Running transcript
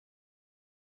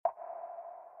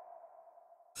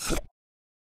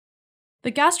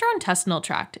The gastrointestinal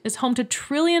tract is home to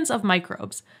trillions of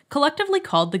microbes, collectively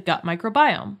called the gut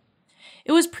microbiome.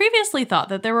 It was previously thought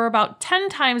that there were about 10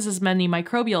 times as many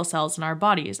microbial cells in our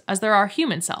bodies as there are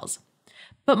human cells.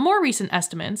 But more recent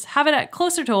estimates have it at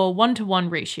closer to a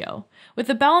 1-to-1 ratio, with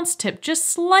the balance tipped just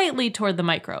slightly toward the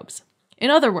microbes.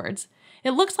 In other words,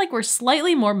 it looks like we're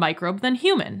slightly more microbe than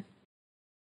human.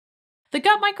 The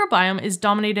gut microbiome is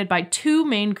dominated by two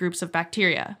main groups of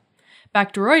bacteria,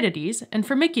 Bacteroidetes and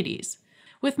Firmicutes,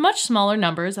 with much smaller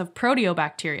numbers of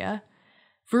proteobacteria,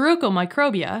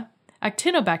 verrucomicrobia,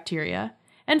 actinobacteria,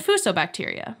 and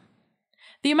fusobacteria.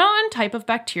 The amount and type of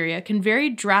bacteria can vary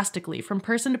drastically from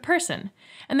person to person,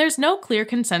 and there's no clear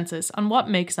consensus on what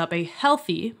makes up a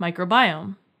healthy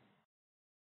microbiome.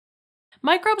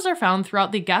 Microbes are found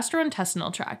throughout the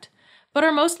gastrointestinal tract, but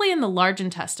are mostly in the large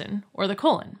intestine, or the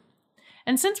colon.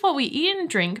 And since what we eat and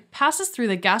drink passes through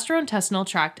the gastrointestinal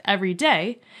tract every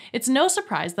day, it's no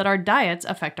surprise that our diets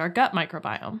affect our gut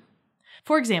microbiome.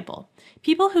 For example,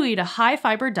 people who eat a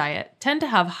high-fiber diet tend to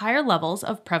have higher levels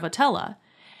of Prevotella,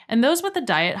 and those with a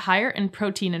diet higher in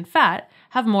protein and fat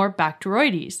have more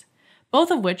Bacteroides, both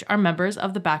of which are members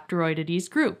of the Bacteroidetes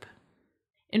group.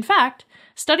 In fact,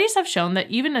 studies have shown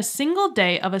that even a single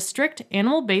day of a strict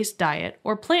animal-based diet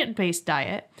or plant-based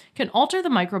diet can alter the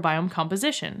microbiome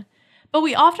composition, but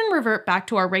we often revert back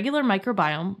to our regular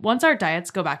microbiome once our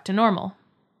diets go back to normal.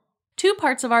 Two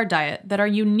parts of our diet that are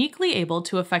uniquely able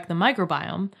to affect the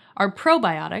microbiome are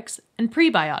probiotics and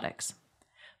prebiotics.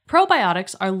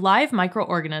 Probiotics are live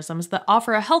microorganisms that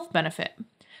offer a health benefit,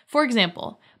 for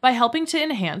example, by helping to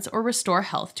enhance or restore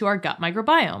health to our gut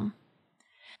microbiome.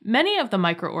 Many of the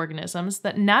microorganisms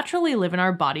that naturally live in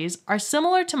our bodies are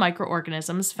similar to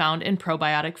microorganisms found in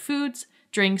probiotic foods,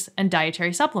 drinks, and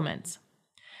dietary supplements.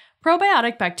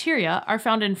 Probiotic bacteria are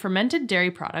found in fermented dairy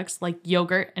products like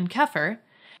yogurt and kefir,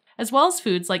 as well as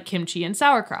foods like kimchi and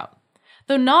sauerkraut,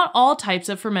 though not all types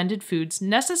of fermented foods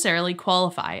necessarily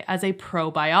qualify as a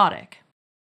probiotic.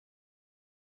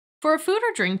 For a food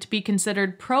or drink to be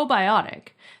considered probiotic,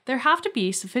 there have to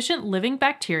be sufficient living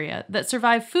bacteria that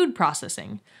survive food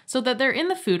processing so that they're in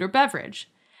the food or beverage,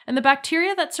 and the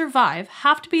bacteria that survive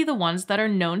have to be the ones that are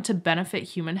known to benefit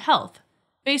human health,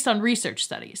 based on research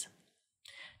studies.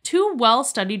 Two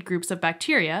well-studied groups of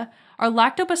bacteria are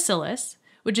Lactobacillus,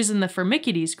 which is in the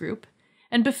Firmicutes group,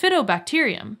 and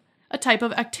Bifidobacterium, a type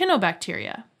of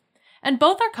actinobacteria, and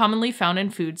both are commonly found in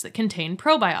foods that contain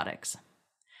probiotics.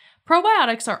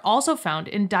 Probiotics are also found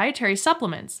in dietary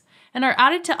supplements and are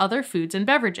added to other foods and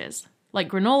beverages, like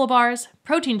granola bars,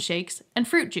 protein shakes, and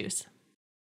fruit juice.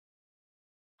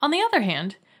 On the other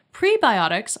hand,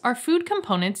 prebiotics are food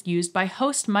components used by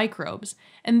host microbes,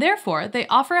 and therefore they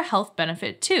offer a health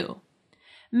benefit too.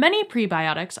 Many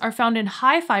prebiotics are found in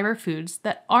high-fiber foods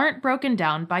that aren't broken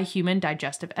down by human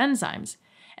digestive enzymes,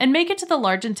 and make it to the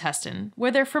large intestine,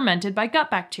 where they're fermented by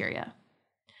gut bacteria.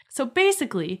 So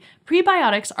basically,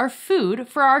 prebiotics are food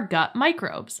for our gut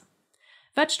microbes.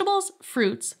 Vegetables,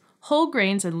 fruits, whole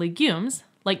grains, and legumes,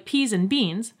 like peas and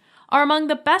beans, are among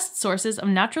the best sources of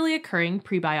naturally occurring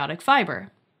prebiotic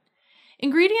fiber.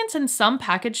 Ingredients in some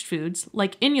packaged foods,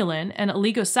 like inulin and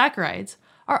oligosaccharides,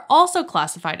 are also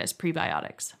classified as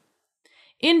prebiotics.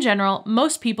 In general,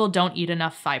 most people don't eat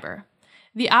enough fiber.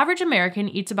 The average American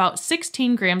eats about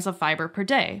 16 grams of fiber per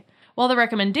day, while the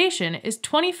recommendation is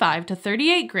 25 to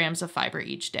 38 grams of fiber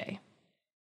each day.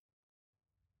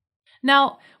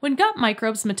 Now, when gut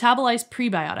microbes metabolize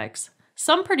prebiotics,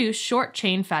 some produce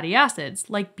short-chain fatty acids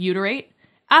like butyrate,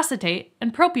 acetate,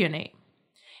 and propionate.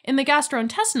 In the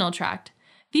gastrointestinal tract,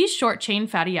 these short-chain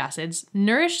fatty acids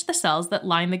nourish the cells that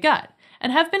line the gut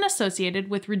and have been associated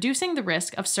with reducing the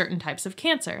risk of certain types of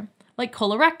cancer, like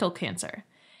colorectal cancer,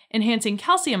 enhancing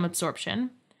calcium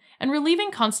absorption, and relieving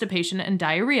constipation and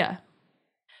diarrhea.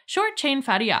 Short-chain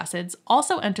fatty acids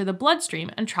also enter the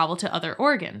bloodstream and travel to other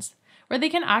organs, where they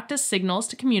can act as signals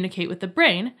to communicate with the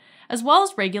brain, as well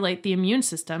as regulate the immune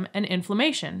system and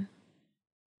inflammation.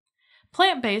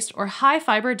 Plant-based or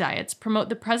high-fiber diets promote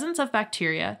the presence of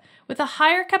bacteria with a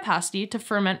higher capacity to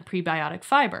ferment prebiotic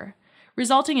fiber,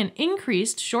 resulting in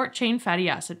increased short-chain fatty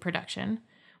acid production,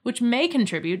 which may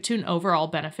contribute to an overall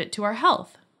benefit to our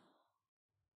health.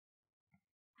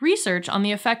 Research on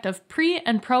the effect of pre-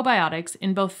 and probiotics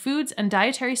in both foods and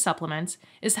dietary supplements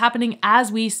is happening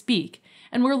as we speak,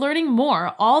 and we're learning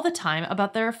more all the time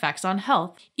about their effects on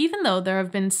health. Even though there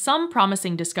have been some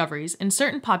promising discoveries in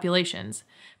certain populations,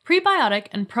 prebiotic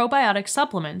and probiotic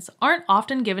supplements aren't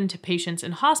often given to patients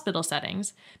in hospital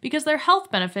settings because their health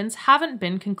benefits haven't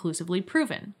been conclusively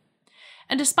proven.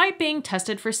 And despite being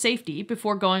tested for safety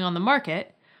before going on the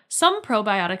market, Some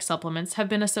probiotic supplements have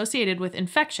been associated with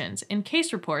infections in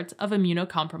case reports of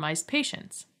immunocompromised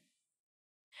patients.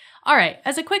 Alright,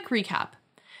 as a quick recap,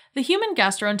 the human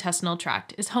gastrointestinal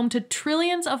tract is home to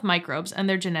trillions of microbes and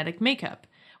their genetic makeup,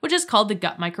 which is called the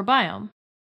gut microbiome.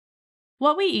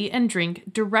 What we eat and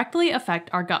drink directly affect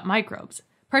our gut microbes,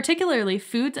 particularly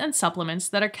foods and supplements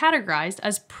that are categorized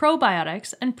as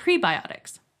probiotics and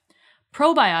prebiotics.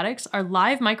 Probiotics are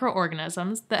live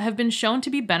microorganisms that have been shown to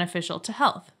be beneficial to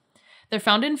health. They're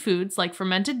found in foods like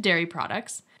fermented dairy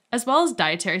products, as well as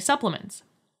dietary supplements.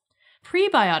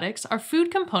 Prebiotics are food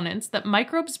components that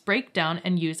microbes break down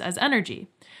and use as energy,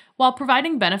 while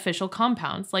providing beneficial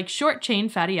compounds like short-chain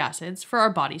fatty acids for our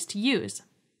bodies to use.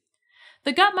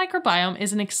 The gut microbiome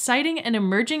is an exciting and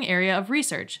emerging area of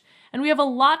research, and we have a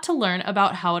lot to learn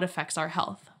about how it affects our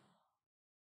health.